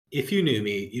If you knew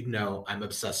me, you'd know I'm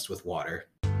obsessed with water.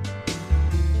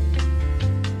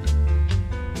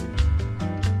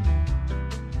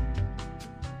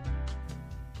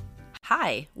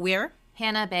 Hi, we're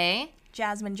Hannah Bay.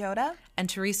 Jasmine Joda. and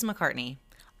Teresa McCartney,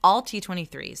 all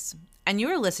T23s, and you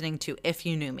are listening to If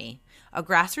You Knew Me, a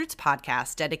grassroots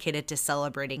podcast dedicated to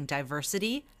celebrating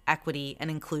diversity, equity, and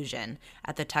inclusion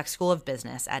at the Tech School of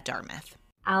Business at Dartmouth.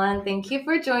 Alan, thank you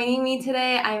for joining me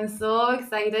today. I'm so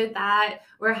excited that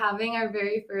we're having our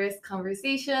very first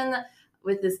conversation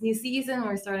with this new season.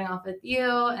 We're starting off with you,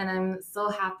 and I'm so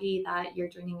happy that you're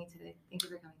joining me today. Thank you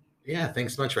for coming. Yeah,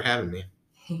 thanks so much for having me.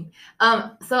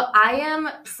 So I am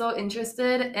so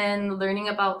interested in learning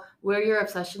about where your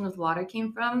obsession with water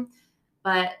came from,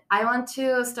 but I want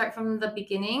to start from the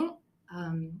beginning.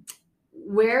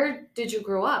 Where did you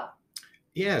grow up?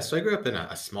 Yeah, so I grew up in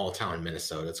a small town in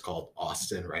Minnesota. It's called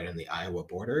Austin, right on the Iowa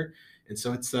border, and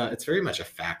so it's very much a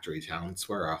factory town. It's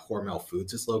where Hormel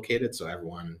Foods is located. So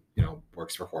everyone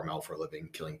works for Hormel for a living,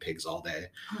 killing pigs all day.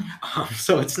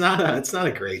 So it's not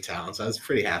a great town. So I was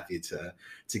pretty happy to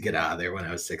get out of there when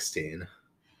I was 16.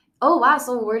 Oh, wow.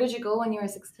 So where did you go when you were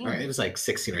 16? All right, it was like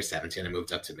 16 or 17. I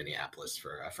moved up to Minneapolis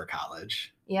for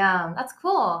college. Yeah, that's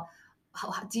cool.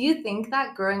 Do you think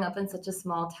that growing up in such a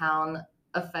small town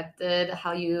affected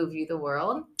how you view the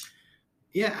world?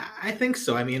 Yeah, I think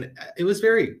so. I mean, I was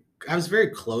very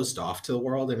closed off to the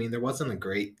world. I mean, there wasn't a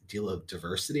great deal of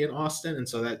diversity in Austin, and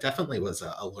so that definitely was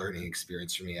a learning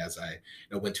experience for me as I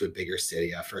went to a bigger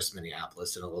city, first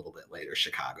Minneapolis, and a little bit later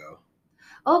Chicago.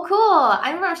 Oh, cool.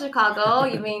 I'm from Chicago,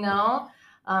 you may know.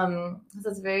 So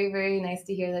it's very, very nice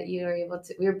to hear that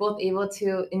we were both able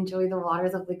to enjoy the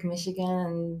waters of Lake Michigan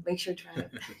and Lakeshore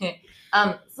Drive.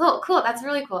 So cool. That's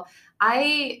really cool.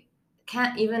 I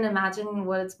can't even imagine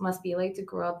what it must be like to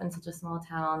grow up in such a small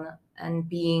town and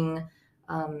being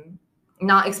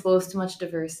not exposed to much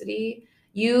diversity.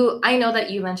 I know that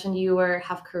you mentioned you were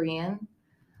half Korean.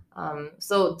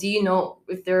 So do you know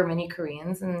if there are many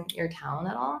Koreans in your town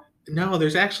at all? No,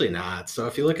 there's actually not. So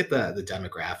if you look at the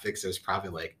demographics, there's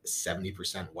probably like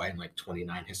 70% white and like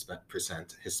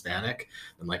 29% Hispanic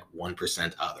and like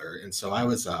 1% other. And so I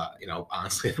was,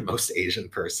 honestly the most Asian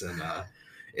person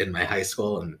in my high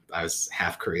school, and I was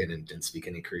half Korean and didn't speak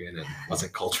any Korean and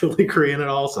wasn't culturally Korean at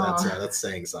all. So that's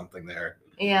saying something there.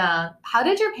 Yeah. How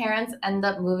did your parents end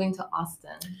up moving to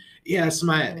Austin, Yeah, so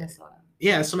Minnesota?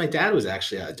 my dad was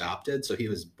actually adopted. So he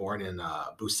was born in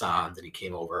Busan, then he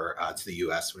came over to the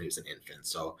U.S. when he was an infant.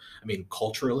 So I mean,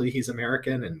 culturally he's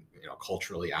American, and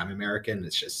culturally I'm American.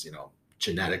 It's just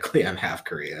genetically I'm half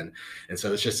Korean, and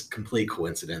so it's just complete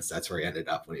coincidence. That's where he ended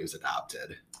up when he was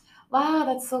adopted. Wow,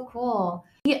 that's so cool.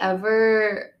 Did he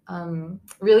ever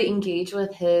really engage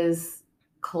with his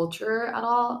culture at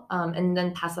all, and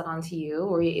then pass it on to you?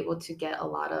 Were you able to get a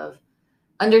lot of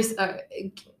under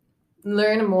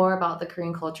learn more about the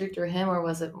Korean culture through him, or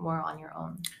was it more on your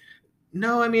own?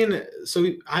 No, I mean, so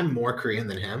I'm more Korean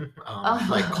than him,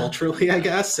 like culturally, I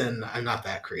guess, and I'm not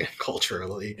that Korean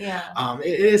culturally. Yeah.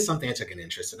 It is something I took an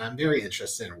interest in. I'm very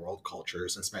interested in world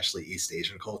cultures, especially East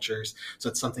Asian cultures. So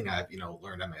it's something I've,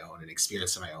 learned on my own and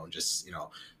experienced on my own, just,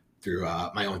 through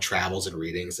my own travels and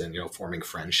readings and, forming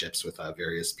friendships with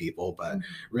various people. But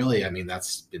really, I mean,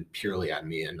 that's been purely on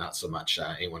me and not so much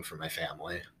anyone from my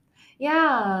family.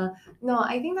 Yeah. No,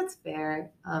 I think that's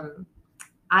fair.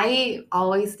 I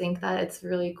always think that it's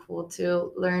really cool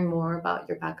to learn more about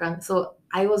your background. So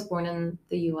I was born in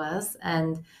the US,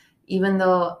 and even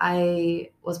though I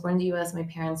was born in the US, my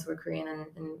parents were Korean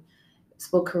and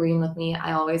spoke Korean with me.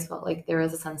 I always felt like there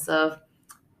was a sense of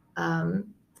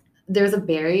there's a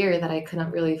barrier that I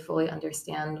couldn't really fully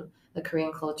understand the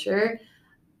Korean culture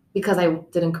because I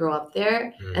didn't grow up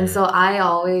there. And so I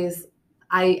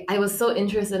was so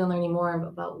interested in learning more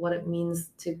about what it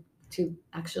means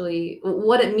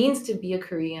what it means to be a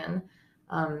Korean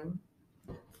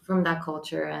from that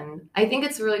culture. And I think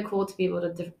it's really cool to be able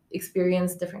to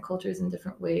experience different cultures in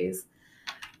different ways.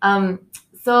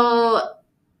 So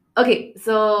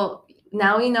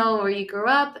now we know where you grew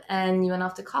up and you went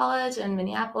off to college in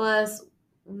Minneapolis.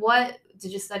 What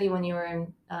did you study when you were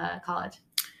in college?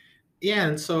 Yeah,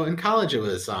 and so in college, it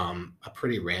was a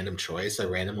pretty random choice. I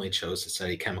randomly chose to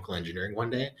study chemical engineering one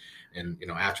day. And,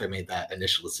 after I made that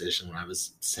initial decision when I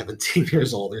was 17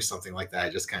 years old or something like that, I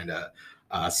just kind of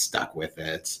stuck with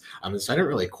it. So I didn't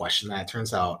really question that. It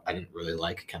turns out I didn't really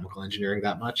like chemical engineering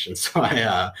that much. And so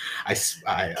I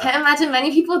can't imagine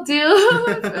many people do.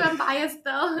 I'm biased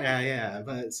though. Yeah.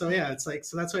 But so, yeah, it's like,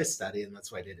 so that's what I studied and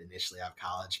that's what I did initially out of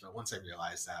college. But once I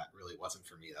realized that really wasn't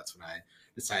for me, that's when I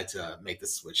decided to make the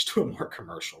switch to a more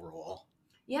commercial role.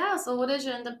 Yeah. So what did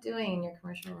you end up doing in your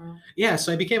commercial role? Yeah,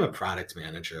 so I became a product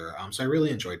manager. So I really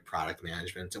enjoyed product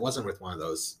management. It wasn't with one of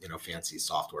those, fancy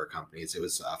software companies. It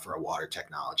was for a water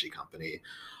technology company.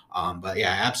 But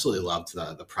yeah, I absolutely loved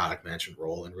the product management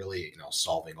role and really,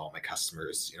 solving all my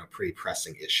customers, pretty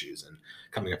pressing issues and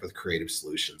coming up with creative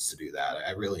solutions to do that.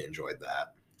 I really enjoyed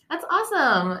that. That's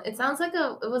awesome. It sounds like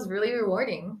it was really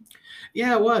rewarding.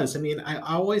 Yeah, it was. I mean, I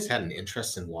always had an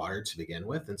interest in water to begin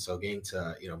with, and so getting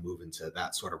to move into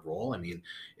that sort of role, I mean,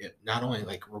 it not only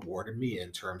like rewarded me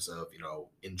in terms of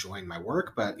enjoying my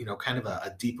work, but kind of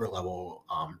a deeper level,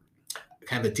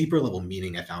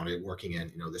 meaning I found it working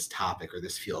in this topic or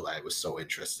this field I was so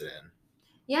interested in.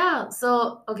 Yeah.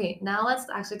 So okay, now let's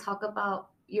actually talk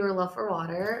about your love for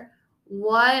water.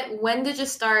 When did you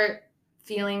start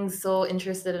feeling so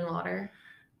interested in water?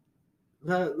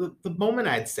 The moment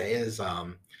I'd say is,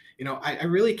 I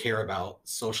really care about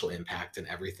social impact in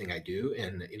everything I do.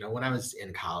 And, when I was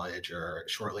in college or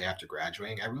shortly after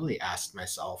graduating, I really asked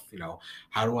myself,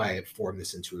 how do I form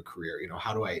this into a career?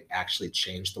 How do I actually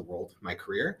change the world with my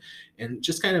career? And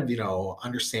just kind of,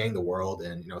 understanding the world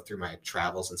and, through my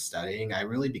travels and studying, I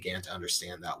really began to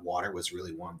understand that water was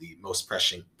really one of the most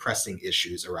pressing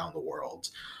issues around the world.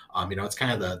 It's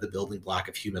kind of the building block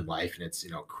of human life, and it's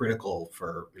critical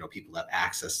for people to have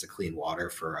access to clean water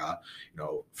for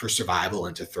survival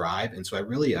and to thrive. And so I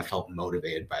really felt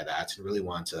motivated by that and really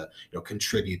wanted to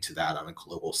contribute to that on a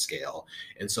global scale.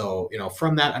 And so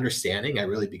from that understanding, I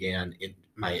really began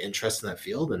my interest in that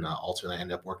field, and ultimately I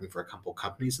ended up working for a couple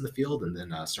companies in the field, and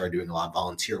then started doing a lot of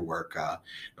volunteer work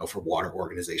for water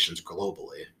organizations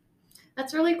globally.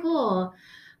 That's really cool.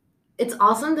 It's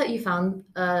awesome that you found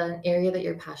an area that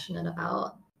you're passionate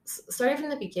about. Starting from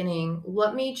the beginning,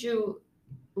 what made you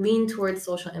lean towards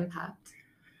social impact?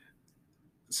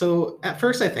 So at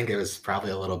first, I think it was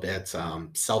probably a little bit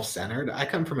self-centered. I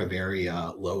come from a very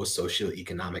low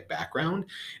socioeconomic background,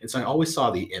 and so I always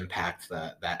saw the impact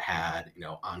that had,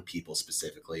 on people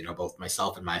specifically. Both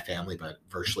myself and my family, but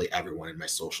virtually everyone in my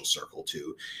social circle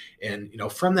too. And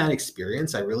from that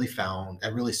experience, I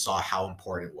really saw how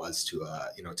important it was to,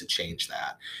 to change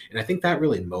that. And I think that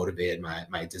really motivated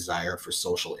my desire for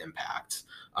social impact.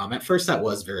 At first, that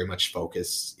was very much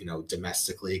focused,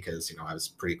 domestically, because I was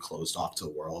pretty closed off to the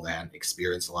world. I hadn't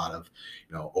experienced a lot of,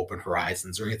 open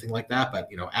horizons or anything like that. But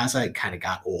as I kind of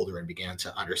got older and began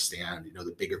to understand,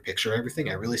 the bigger picture of everything,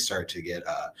 I really started to get,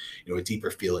 a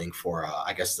deeper feeling for,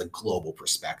 I guess, the global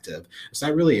perspective. So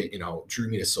that really, drew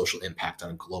me to social impact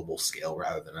on a global scale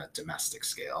rather than a domestic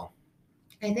scale.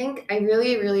 I think I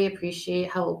really, really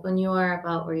appreciate how open you are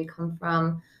about where you come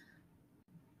from.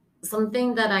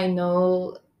 Something that I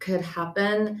know could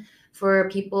happen for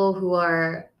people who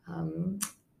are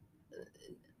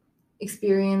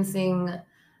experiencing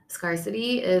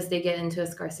scarcity is they get into a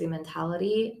scarcity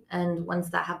mentality. And once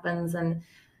that happens, and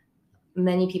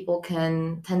many people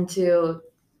can tend to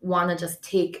want to just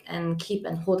take and keep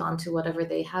and hold on to whatever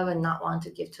they have and not want to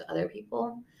give to other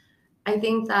people. I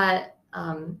think that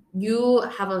you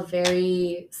have a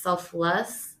very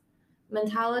selfless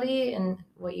mentality in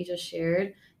what you just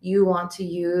shared. You want to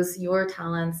use your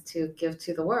talents to give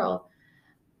to the world.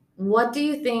 What do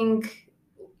you think?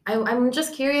 I'm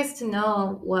just curious to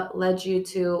know what led you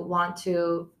to want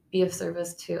to be of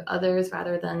service to others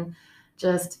rather than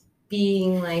just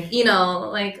being like,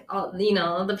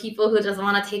 the people who just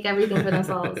want to take everything for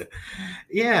themselves.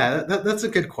 Yeah, that's a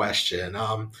good question.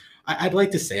 I'd like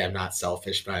to say I'm not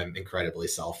selfish, but I'm incredibly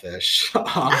selfish. But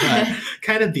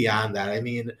kind of beyond that, I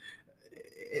mean,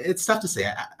 it's tough to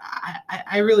say.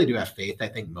 I really do have faith. I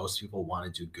think most people want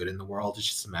to do good in the world. It's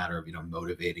just a matter of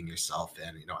motivating yourself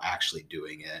and actually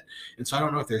doing it. And so I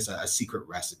don't know if there's a secret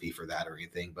recipe for that or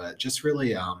anything, but just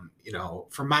really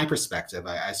from my perspective,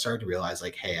 I started to realize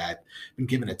like, hey, I've been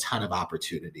given a ton of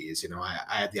opportunities. I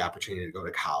had the opportunity to go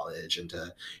to college and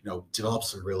to develop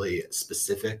some really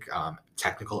specific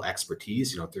technical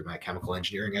expertise, through my chemical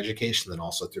engineering education, then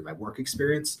also through my work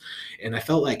experience. And I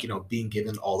felt like, being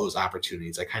given all those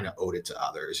opportunities, I kind of owed it to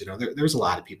others. There's a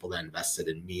lot of people that invested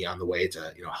in me on the way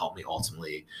to, help me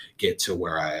ultimately get to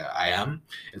where I am.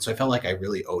 And so I felt like I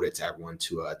really owed it to everyone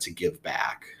to give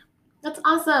back. That's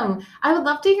awesome. I would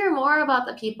love to hear more about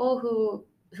the people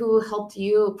who helped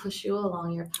you push you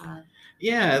along your path.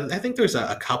 Yeah, I think there's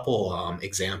a couple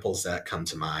examples that come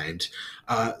to mind.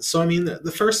 So, I mean,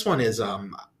 the first one is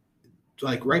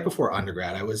like right before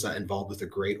undergrad, I was involved with a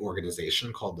great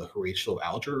organization called the Horatio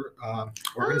Alger I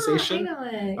organization. know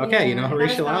it. Okay, you know Yeah, I got a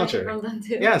Horatio scholarship Alger. from them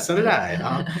too. Yeah, so did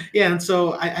I. Yeah, and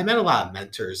so I met a lot of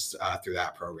mentors through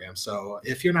that program. So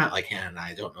if you're not like Hannah and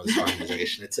I don't know this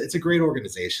organization, it's a great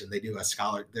organization. They do a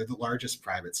scholar. They're the largest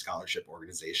private scholarship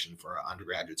organization for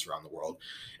undergraduates around the world,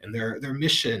 and their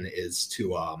mission is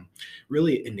to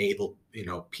really enable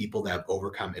people that have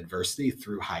overcome adversity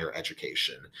through higher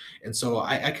education. And so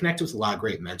I connected with a lot of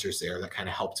great mentors there that kind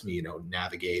of helped me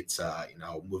navigate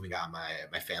moving out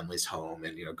my family's home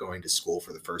and going to school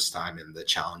for the first time and the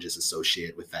challenges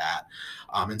associated with that.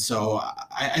 And so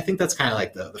I think that's kind of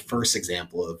like the first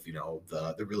example of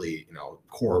the really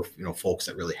core folks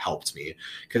that really helped me,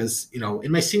 because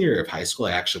in my senior year of high school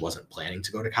I actually wasn't planning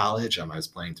to go to college. I was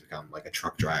planning to become like a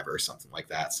truck driver or something like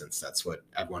that, since that's what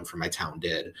everyone from my town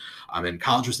did. And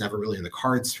college was never really in the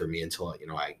cards for me until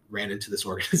I ran into this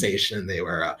organization. They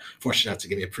were fortunate enough to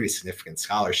give me a pretty significant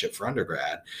scholarship for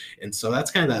undergrad, and so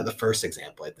that's kind of the first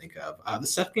example I think of. The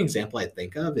second example I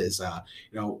think of is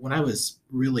when I was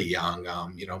really young,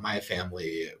 my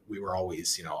family, we were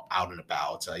always out and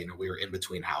about. We were in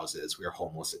between houses, we were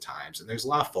homeless at times, and there's a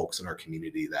lot of folks in our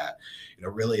community that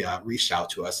really reached out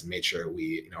to us and made sure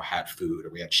we had food or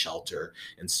we had shelter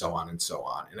and so on and so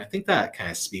on. And I think that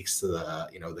kind of speaks to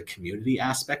the community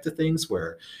aspect of things,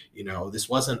 where this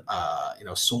wasn't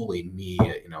solely me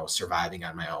surviving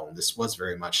on my own. This was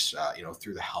very much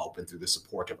through the help and through the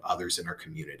support of others in our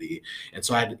community. And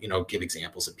so I'd give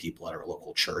examples of people at our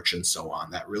local church and so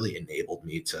on that really enabled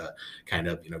me to kind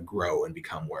of grow and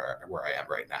become where I am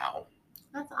right now.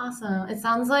 That's awesome. It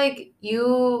sounds like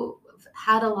you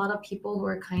had a lot of people who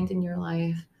were kind in your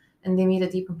life and they made a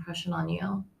deep impression on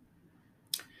you.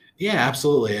 Yeah,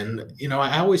 absolutely. And,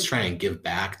 I always try and give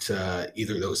back to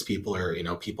either those people or,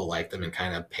 people like them and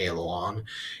kind of pay it along.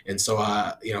 And so,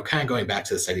 kind of going back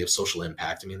to this idea of social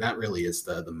impact, I mean, that really is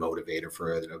the motivator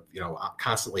for,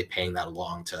 constantly paying that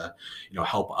along to,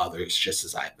 help others just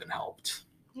as I've been helped.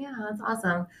 Yeah, that's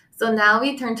awesome. So now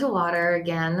we turn to water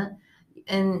again.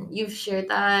 And you've shared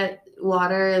that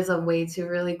water is a way to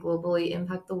really globally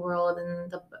impact the world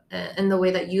in the way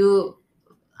that you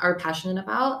are passionate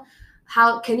about.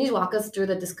 How can you walk us through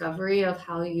the discovery of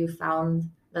how you found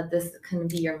that this can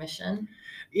be your mission?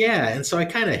 Yeah, and so I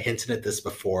kind of hinted at this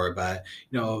before, but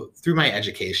through my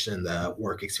education and the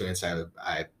work experience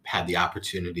I had the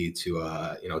opportunity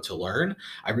to to learn,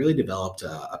 I really developed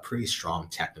a pretty strong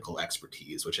technical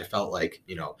expertise, which I felt like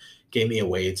gave me a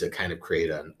way to kind of create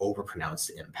an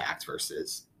overpronounced impact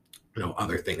versus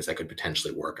other things I could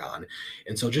potentially work on.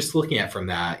 And so just looking at from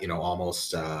that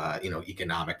almost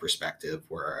economic perspective,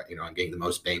 where I'm getting the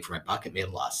most bang for my buck, it made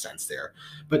a lot of sense there.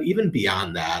 But even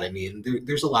beyond that, I mean,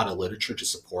 there's a lot of literature to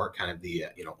support kind of the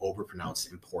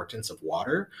overpronounced importance of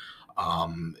water.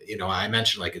 I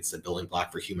mentioned like it's the building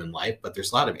block for human life, but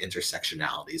there's a lot of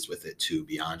intersectionalities with it too,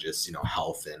 beyond just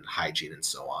health and hygiene and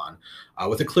so on.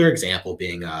 With a clear example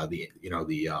being the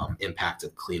impact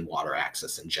of clean water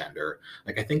access and gender.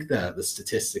 Like I think the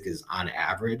statistic is on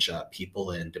average,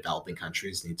 people in developing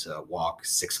countries need to walk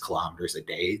 6 kilometers a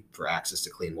day for access to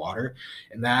clean water,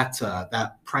 and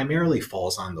that primarily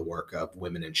falls on the work of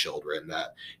women and children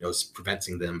that is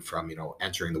preventing them from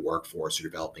entering the workforce or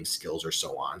developing skills or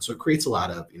so on. So it creates a lot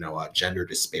of gender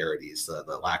disparities.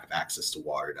 The lack of access to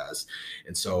water does,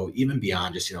 and so even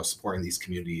beyond just supporting these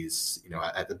communities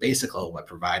at the basic level by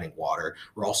providing water,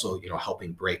 we're also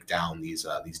helping break down these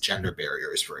gender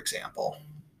barriers, for example.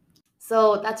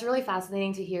 So that's really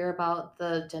fascinating to hear about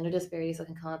the gender disparities that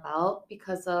can come about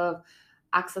because of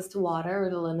access to water or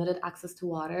the limited access to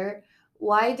water.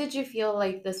 Why did you feel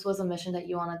like this was a mission that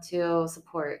you wanted to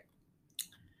support?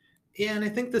 Yeah, and I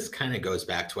think this kind of goes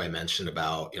back to what I mentioned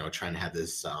about, trying to have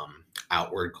this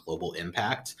outward global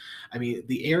impact. I mean,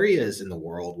 the areas in the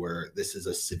world where this is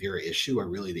a severe issue are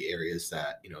really the areas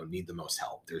that, need the most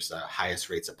help. There's the highest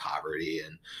rates of poverty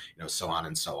and, so on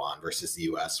and so on, versus the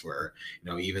US where,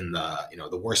 even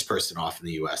the worst person off in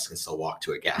the US can still walk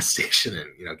to a gas station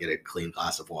and, get a clean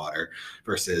glass of water,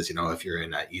 versus, if you're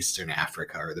in Eastern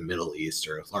Africa or the Middle East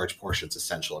or large portions of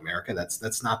Central America,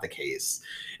 that's not the case.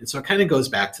 And so it kind of goes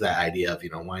back to that idea of,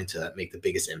 wanting to make the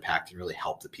biggest impact and really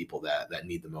help the people that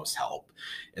need the most help.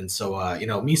 And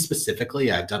so, me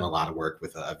specifically, I've done a lot of work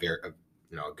with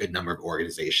a good number of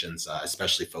organizations,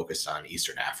 especially focused on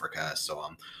Eastern Africa. So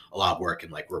a lot of work in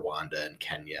like Rwanda and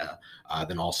Kenya,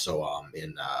 then also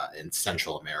in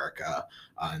Central America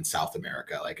and South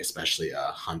America, like especially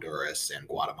Honduras and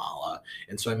Guatemala.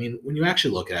 And so, I mean, when you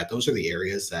actually look at it, those are the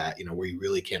areas that, where you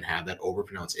really can have that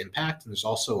overpronounced impact. And there's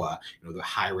also, the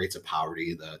high rates of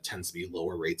poverty, the tends to be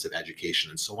lower rates of education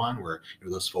and so on, where,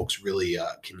 those folks really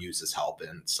can use this help.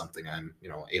 And it's something I'm,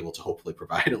 able to hopefully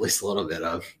provide at least a little bit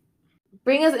of.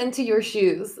 Bring us into your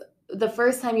shoes. The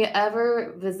first time you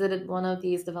ever visited one of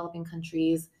these developing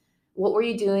countries, what were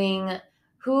you doing?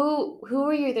 Who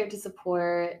were you there to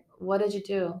support? What did you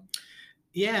do?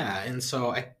 Yeah, and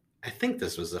so I think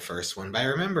this was the first one, but I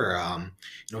remember,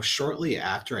 shortly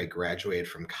after I graduated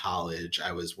from college,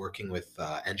 I was working with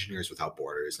Engineers Without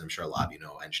Borders. I'm sure a lot of you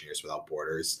know Engineers Without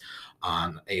Borders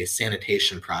on a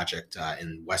sanitation project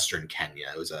in Western Kenya.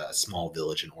 It was a small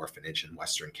village and orphanage in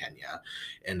Western Kenya,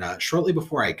 and shortly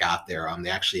before I got there, they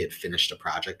actually had finished a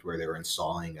project where they were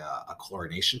installing a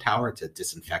chlorination tower to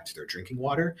disinfect their drinking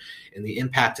water, and the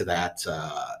impact of that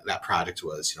project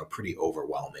was, pretty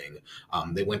overwhelming.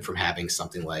 They went from having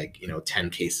something like 10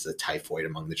 cases of typhoid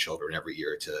among the children every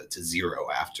year to zero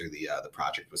after the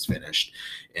project was finished.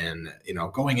 And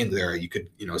going into there, you could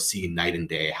see night and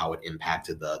day how it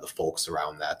impacted the folks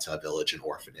around that village and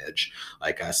orphanage.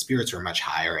 Like spirits were much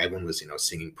higher. Everyone was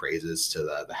singing praises to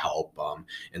the help,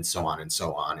 and so on and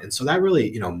so on. And so that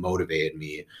really motivated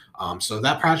me. So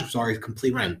that project was already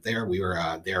complete when I'm there. We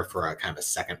were there for a kind of a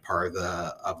second part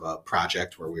of a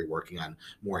project where we were working on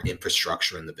more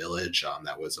infrastructure in the village.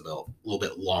 That was a little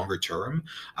bit longer term.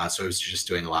 So I was just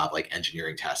doing a lot of like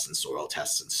engineering tests and soil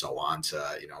tests and so on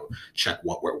to check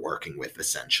what we're working with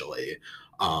essentially.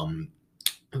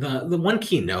 The one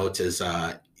key note is,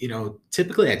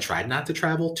 typically I tried not to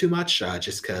travel too much,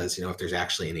 just because, if there's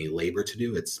actually any labor to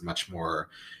do, it's much more,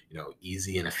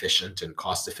 easy and efficient and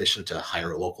cost efficient to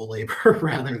hire local labor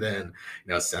rather than,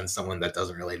 send someone that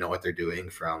doesn't really know what they're doing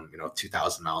from,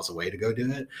 2,000 miles away to go do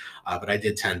it. But I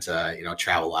did tend to,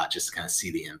 travel a lot just to kind of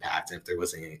see the impact and if there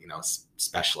was any,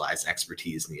 specialized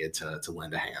expertise needed to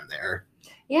lend a hand there.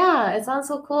 Yeah, it sounds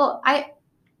so cool.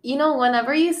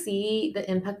 Whenever you see the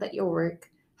impact that your work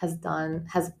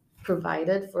has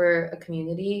provided for a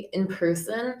community in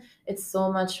person, it's so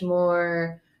much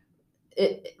more,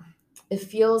 it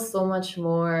feels so much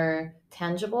more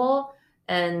tangible,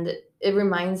 and it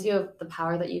reminds you of the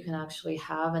power that you can actually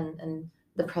have, and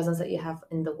the presence that you have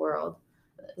in the world.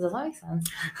 Does that make sense?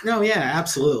 No, yeah,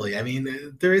 absolutely. I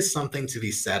mean, there is something to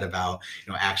be said about,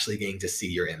 actually getting to see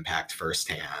your impact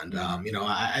firsthand.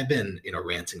 I've been,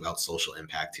 ranting about social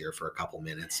impact here for a couple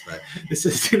minutes, but this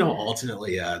is,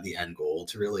 ultimately the end goal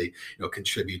to really,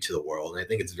 contribute to the world. And I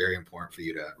think it's very important for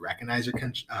you to recognize your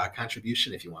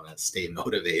contribution if you want to stay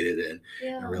motivated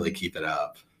and really keep it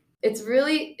up. It's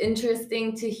really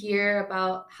interesting to hear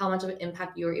about how much of an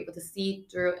impact you were able to see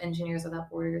through Engineers Without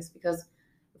Borders, because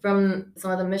from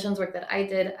some of the missions work that I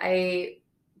did, I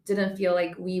didn't feel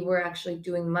like we were actually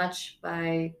doing much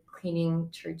by cleaning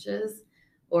churches,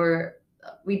 or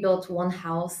we built one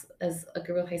house as a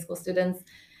group of high school students,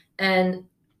 and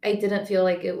I didn't feel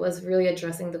like it was really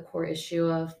addressing the core issue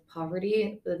of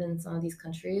poverty within some of these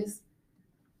countries.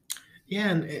 Yeah,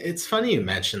 and it's funny you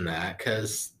mentioned that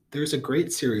because there's a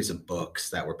great series of books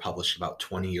that were published about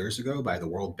 20 years ago by the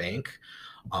World Bank,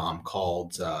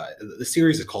 called the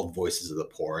series is called Voices of the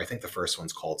Poor. I think the first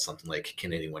one's called something like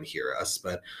Can Anyone Hear Us?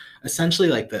 But essentially,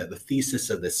 like the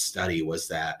thesis of this study was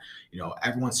that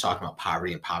everyone's talking about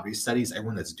poverty and poverty studies.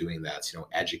 Everyone that's doing that's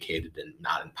educated and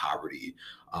not in poverty.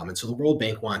 And so the World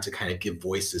Bank wanted to kind of give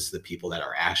voices to the people that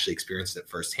are actually experiencing it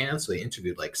firsthand. So they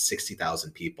interviewed like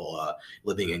 60,000 people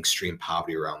living in extreme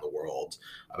poverty around the world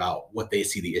about what they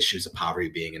see the issues of poverty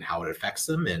being and how it affects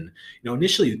them. And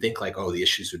initially you'd think like, oh, the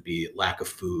issues would be lack of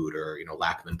food or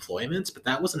lack of employment, but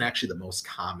that wasn't actually the most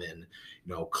common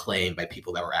claim by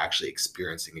people that were actually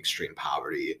experiencing extreme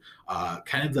poverty.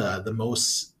 Kind of the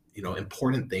most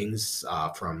important things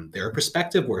from their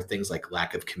perspective were things like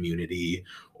lack of community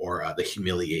or the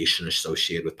humiliation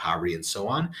associated with poverty and so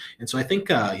on. And so I think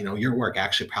your work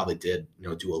actually probably did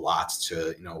do a lot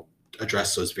to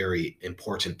address those very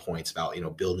important points about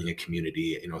building a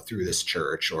community through this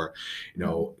church, or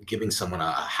giving someone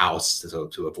a house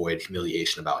to avoid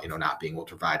humiliation about not being able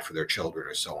to provide for their children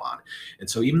or so on. And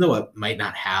so even though it might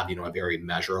not have a very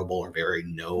measurable or very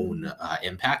known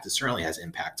impact, it certainly has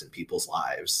impact in people's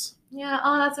lives. Yeah,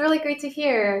 oh, that's really great to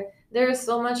hear. There's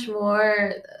so much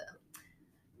more.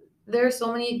 There are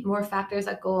so many more factors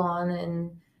that go on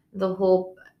in the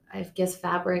whole, I guess,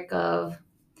 fabric of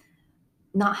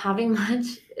not having much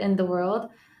in the world.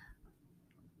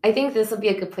 I think this would be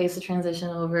a good place to transition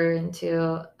over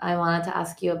into, I wanted to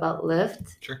ask you about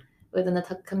Lyft. Sure. Within the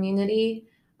Tuck community.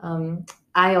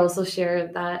 I also share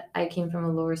that I came from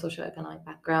a lower socioeconomic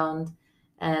background,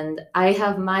 and I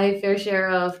have my fair share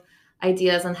of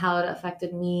ideas on how it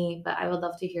affected me, but I would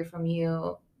love to hear from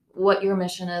you what your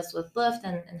mission is with Lyft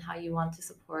and how you want to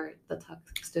support the Tuck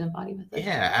student body with it.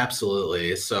 Yeah,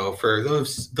 absolutely. So for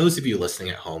those of you listening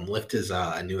at home, Lyft is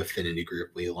a new affinity group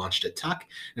we launched at Tuck,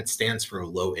 and it stands for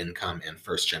Low Income and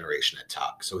First Generation at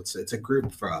Tuck. So it's a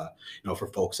group for for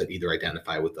folks that either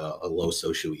identify with a low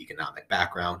socioeconomic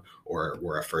background or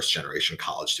were a first generation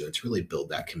college student to really build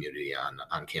that community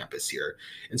on campus here.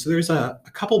 And so there's a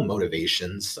couple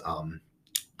motivations.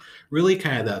 Really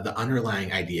kind of the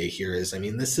underlying idea here is, I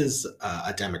mean, this is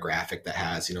a demographic that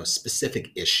has,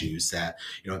 specific issues that,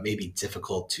 it may be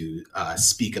difficult to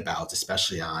speak about,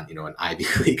 especially on, an Ivy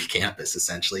League campus,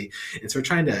 essentially. And so we're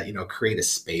trying to, create a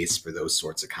space for those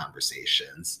sorts of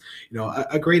conversations.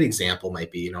 A great example might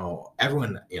be,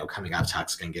 everyone, coming out of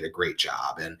Tuck's going to get a great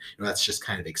job. And, that's just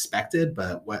kind of expected.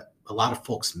 But what a lot of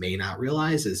folks may not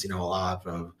realize is, a lot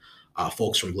of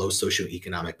folks from low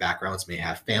socioeconomic backgrounds may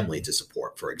have family to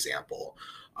support, for example.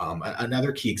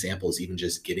 Another key example is even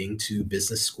just getting to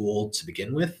business school to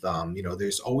begin with.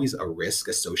 There's always a risk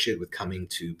associated with coming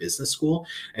to business school.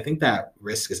 I think that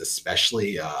risk is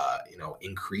especially,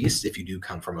 increased if you do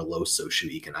come from a low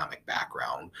socioeconomic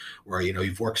background, where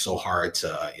you've worked so hard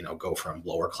to go from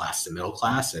lower class to middle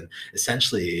class, and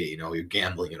essentially you're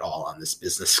gambling it all on this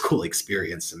business school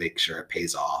experience to make sure it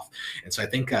pays off. And so I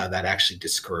think that actually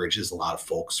discourages a lot of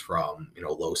folks from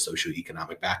low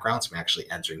socioeconomic backgrounds from actually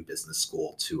entering business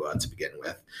school to begin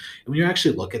with. And when you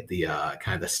actually look at the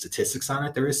kind of the statistics on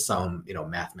it, there is some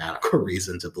mathematical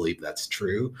reason to believe that's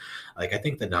true. Like I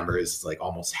think the number is like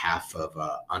almost half of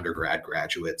undergrad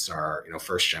graduates are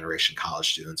first generation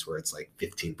college students, where it's like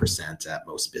 15% at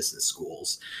most business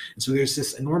schools. And so there's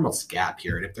this enormous gap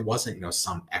here. And if there wasn't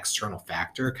some external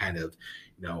factor kind of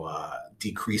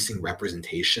decreasing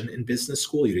representation in business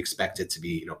school, you'd expect it to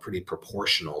be, pretty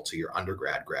proportional to your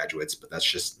undergrad graduates, but that's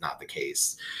just not the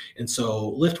case. And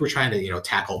so Lyft, we're trying to,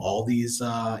 tackle all these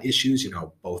issues,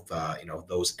 both,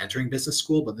 those entering business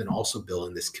school, but then also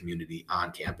building this community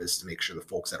on campus to make sure the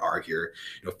folks that are here,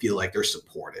 feel like they're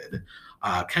supported.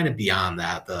 Kind of beyond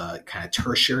that, the kind of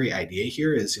tertiary idea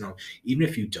here is, even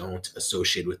if you don't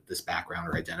associate with this background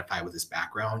or identify with this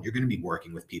background, you're going to be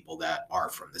working with people that are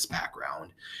from this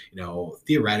background.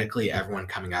 Theoretically, everyone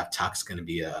coming out of Tuck is going to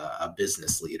be a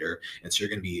business leader. And so you're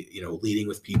going to be, leading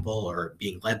with people or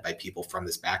being led by people from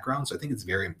this background. So I think it's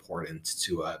very important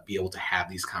to be able to have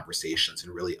these conversations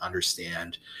and really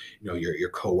understand, your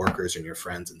coworkers and your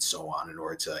friends and so on in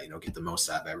order to, get the most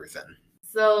out of everything.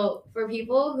 So for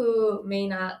people who may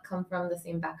not come from the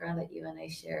same background that you and I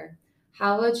share,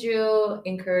 how would you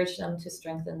encourage them to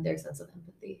strengthen their sense of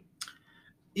empathy?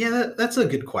 Yeah, that's a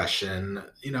good question.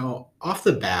 Off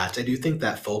the bat, I do think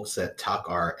that folks at Tuck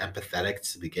are empathetic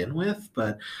to begin with,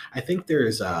 but I think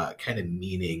there's a kind of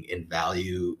meaning and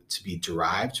value to be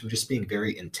derived from just being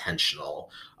very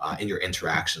intentional in your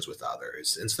interactions with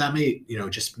others. And so that may,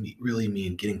 really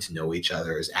mean getting to know each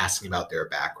other, is asking about their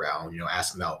background,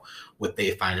 asking about what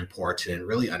they find important and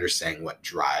really understanding what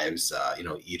drives,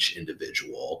 each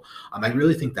individual. I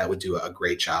really think that would do a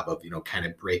great job of, kind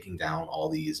of breaking down all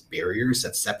these barriers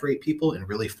that separate people and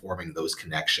really forming those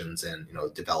connections and,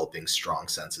 developing strong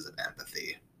senses of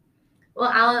empathy. Well,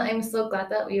 Alan, I'm so glad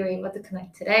that we were able to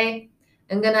connect today.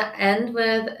 I'm going to end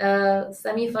with a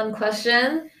semi-fun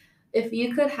question. If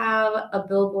you could have a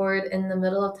billboard in the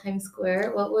middle of Times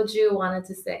Square, what would you want it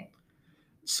to say?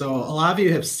 So a lot of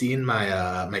you have seen my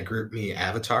my GroupMe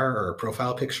avatar or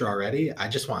profile picture already. I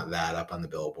just want that up on the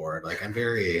billboard. Like I'm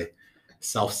very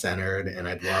self-centered, and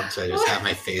I'd love to just have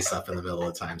my face up in the middle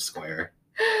of Times Square.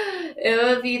 It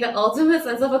would be the ultimate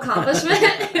sense of accomplishment.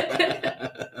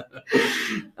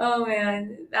 Oh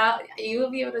man, that you will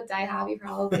be able to die happy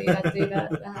probably that day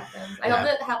that happens. I hope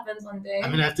that happens one day. I'm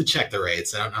gonna have to check the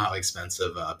rates. I don't know how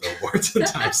expensive billboards in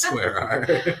Times Square are.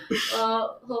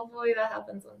 Well, hopefully that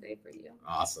happens one day for you.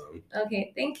 Awesome.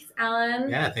 Okay, thanks, Alan.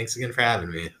 Yeah, thanks again for having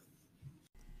me.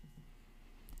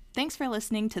 Thanks for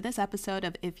listening to this episode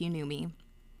of If You Knew Me.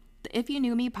 The If You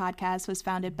Knew Me podcast was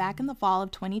founded back in the fall of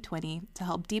 2020 to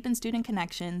help deepen student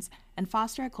connections and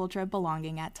foster a culture of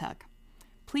belonging at Tuck.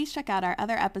 Please check out our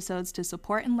other episodes to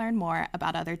support and learn more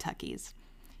about other Tuckies.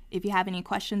 If you have any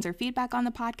questions or feedback on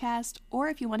the podcast, or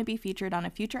if you want to be featured on a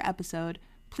future episode,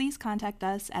 please contact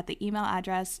us at the email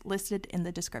address listed in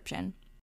the description.